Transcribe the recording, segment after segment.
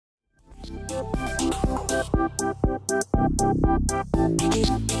Hi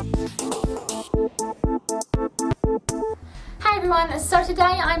everyone, so today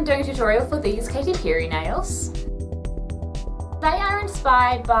I'm doing a tutorial for these Katy Perry nails. They are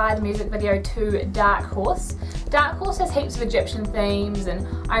inspired by the music video to Dark Horse. Dark Horse has heaps of Egyptian themes, and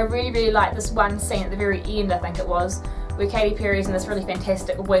I really like this one scene at the very end, I think it was, where Katy Perry's in this really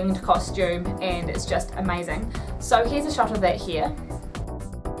fantastic winged costume and it's just amazing. So here's a shot of that here.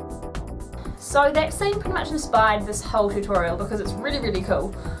 So that scene pretty much inspired this whole tutorial because it's really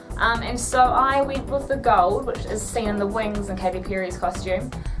cool. And so I went with the gold, which is seen in the wings in Katy Perry's costume,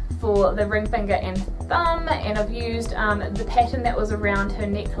 for the ring finger and thumb, and I've used the pattern that was around her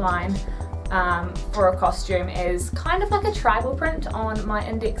neckline for a costume as kind of like a tribal print on my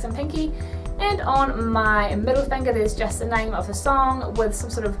index and pinky, and on my middle finger there's just the name of the song with some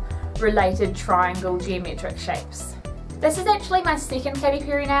sort of related triangle geometric shapes. This is actually my second Katy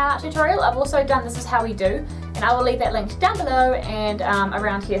Perry nail art tutorial. I've also done This Is How We Do, and I will leave that linked down below and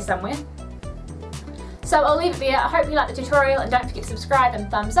around here somewhere. So I'll leave it there. I hope you liked the tutorial, and don't forget to subscribe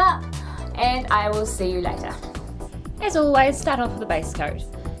and thumbs up, and I will see you later. As always, start off with a base coat.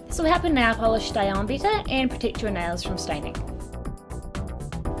 This will help your nail polish stay on better and protect your nails from staining.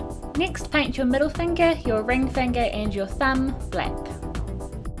 Next, paint your middle finger, your ring finger and your thumb black.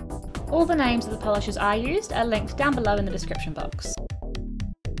 All the names of the polishes I used are linked down below in the description box.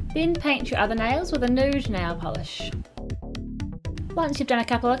 Then paint your other nails with a nude nail polish. Once you've done a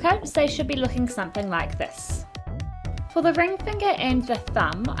couple of coats, they should be looking something like this. For the ring finger and the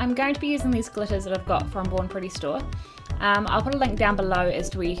thumb, I'm going to be using these glitters that I've got from Born Pretty store. I'll put a link down below as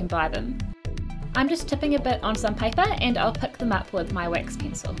to where you can buy them. I'm just tipping a bit on some paper and I'll pick them up with my wax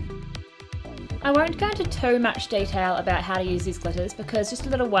pencil. I won't go into too much detail about how to use these glitters because just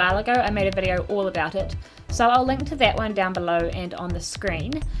a little while ago I made a video all about it, so I'll link to that one down below and on the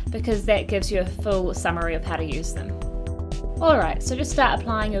screen because that gives you a full summary of how to use them. Alright, so just start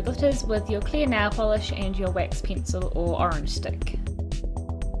applying your glitters with your clear nail polish and your wax pencil or orange stick.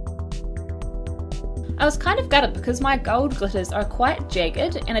 I was kind of gutted because my gold glitters are quite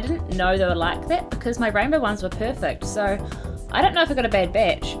jagged and I didn't know they were like that because my rainbow ones were perfect, so I don't know if I got a bad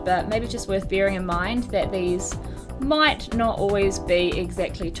batch, but maybe it's just worth bearing in mind that these might not always be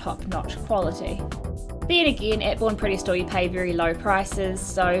exactly top-notch quality. Then again, at Born Pretty store you pay very low prices,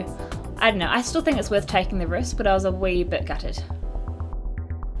 so I don't know, I still think it's worth taking the risk, but I was a wee bit gutted.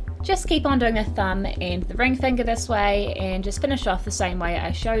 Just keep on doing the thumb and the ring finger this way, and just finish off the same way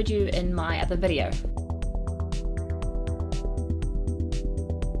I showed you in my other video.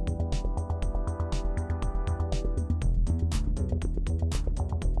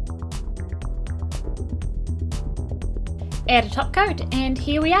 Add a top coat, and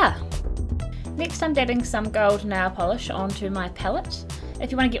here we are. Next I'm dabbing some gold nail polish onto my palette.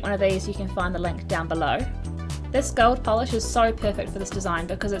 If you want to get one of these you can find the link down below. This gold polish is so perfect for this design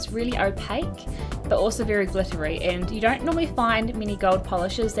because it's really opaque but also very glittery, and you don't normally find many gold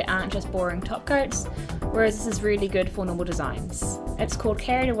polishes that aren't just boring top coats, whereas this is really good for normal designs. It's called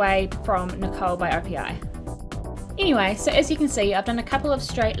Carried Away from Nicole by OPI. Anyway, so as you can see I've done a couple of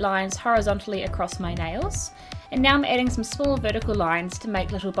straight lines horizontally across my nails, and now I'm adding some small vertical lines to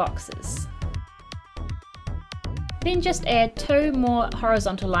make little boxes. Then just add 2 more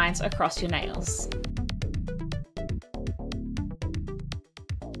horizontal lines across your nails.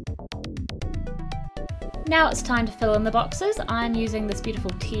 Now it's time to fill in the boxes. I'm using this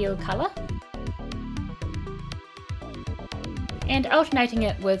beautiful teal colour and alternating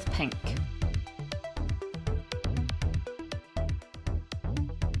it with pink.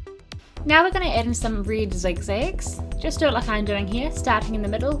 Now we're going to add in some red zigzags. Just do it like I'm doing here, starting in the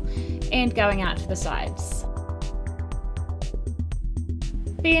middle and going out to the sides.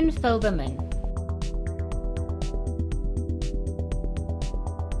 Then fill them in.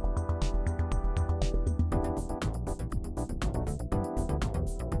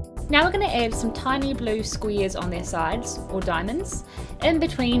 Now we're going to add some tiny blue squares on their sides, or diamonds, in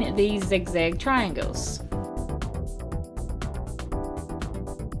between these zigzag triangles.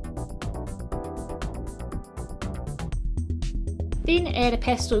 Then add a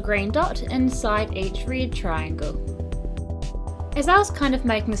pastel green dot inside each red triangle. As I was kind of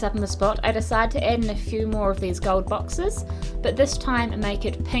making this up on the spot, I decided to add in a few more of these gold boxes, but this time make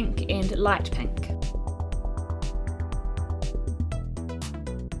it pink and light pink.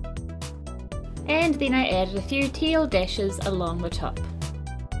 And then I added a few teal dashes along the top.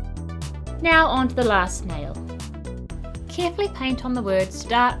 Now on to the last nail. Carefully paint on the words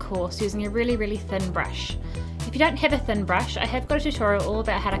Dark Horse using a really thin brush. If you don't have a thin brush, I have got a tutorial all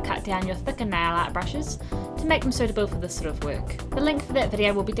about how to cut down your thicker nail art brushes to make them suitable for this sort of work. The link for that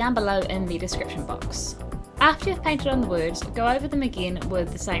video will be down below in the description box. After you've painted on the words, go over them again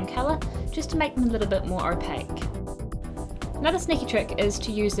with the same colour, just to make them a little bit more opaque. Another sneaky trick is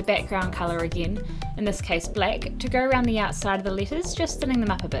to use the background colour again, in this case black, to go around the outside of the letters, just thinning them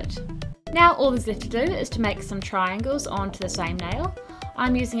up a bit. Now all there's left to do is to make some triangles onto the same nail.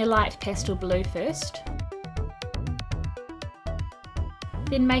 I'm using a light pastel blue first.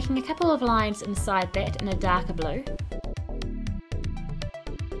 Then making a couple of lines inside that in a darker blue.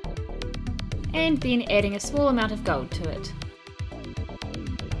 And then adding a small amount of gold to it.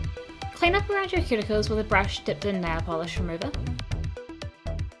 Clean up around your cuticles with a brush dipped in nail polish remover.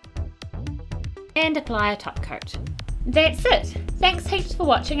 And apply a top coat. That's it! Thanks heaps for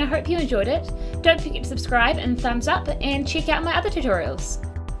watching, I hope you enjoyed it. Don't forget to subscribe and thumbs up and check out my other tutorials.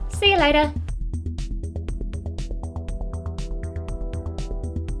 See you later!